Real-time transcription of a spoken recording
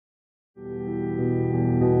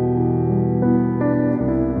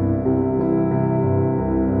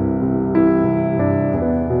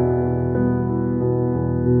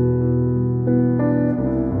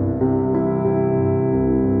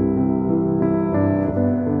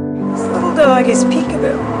dog is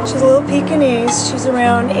Peekaboo. She's a little Pekingese. She's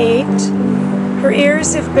around 8. Her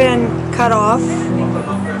ears have been cut off.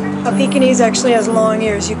 A Pekingese actually has long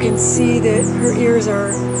ears. You can see that her ears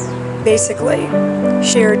are basically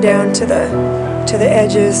sheared down to the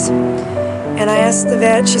edges. And I asked the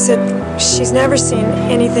vet, she said she's never seen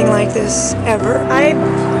anything like this ever.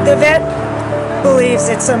 The vet believes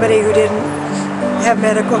that somebody who didn't have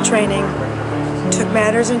medical training took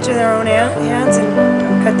matters into their own hands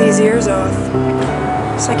and cut these ears off.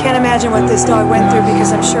 So I can't imagine what this dog went through,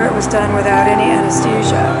 because I'm sure it was done without any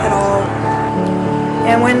anesthesia at all.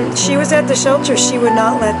 And when she was at the shelter, she would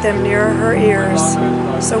not let them near her ears.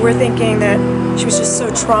 So we're thinking that she was just so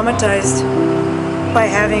traumatized by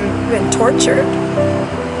having been tortured.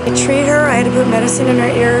 I treat her. I had to put medicine in her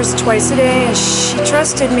ears twice a day, and she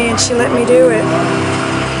trusted me and she let me do it.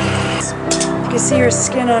 You can see her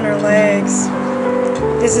skin on her legs.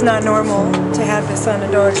 This is not normal to have this on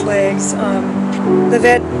a dog's legs. The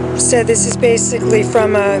vet said this is basically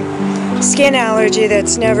from a skin allergy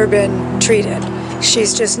that's never been treated.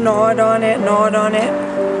 She's just gnawed on it,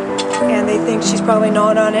 and they think she's probably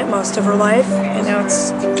gnawed on it most of her life, and now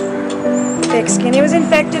it's thick skin. It was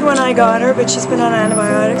infected when I got her, but she's been on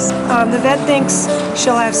antibiotics. The vet thinks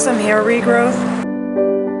she'll have some hair regrowth,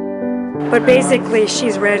 but basically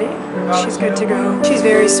she's ready. She's good to go. She's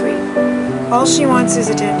very sweet. All she wants is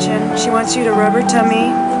attention. She wants you to rub her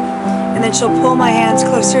tummy, and then she'll pull my hands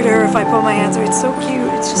closer to her if I pull my hands. It's so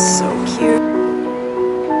cute. It's just so cute.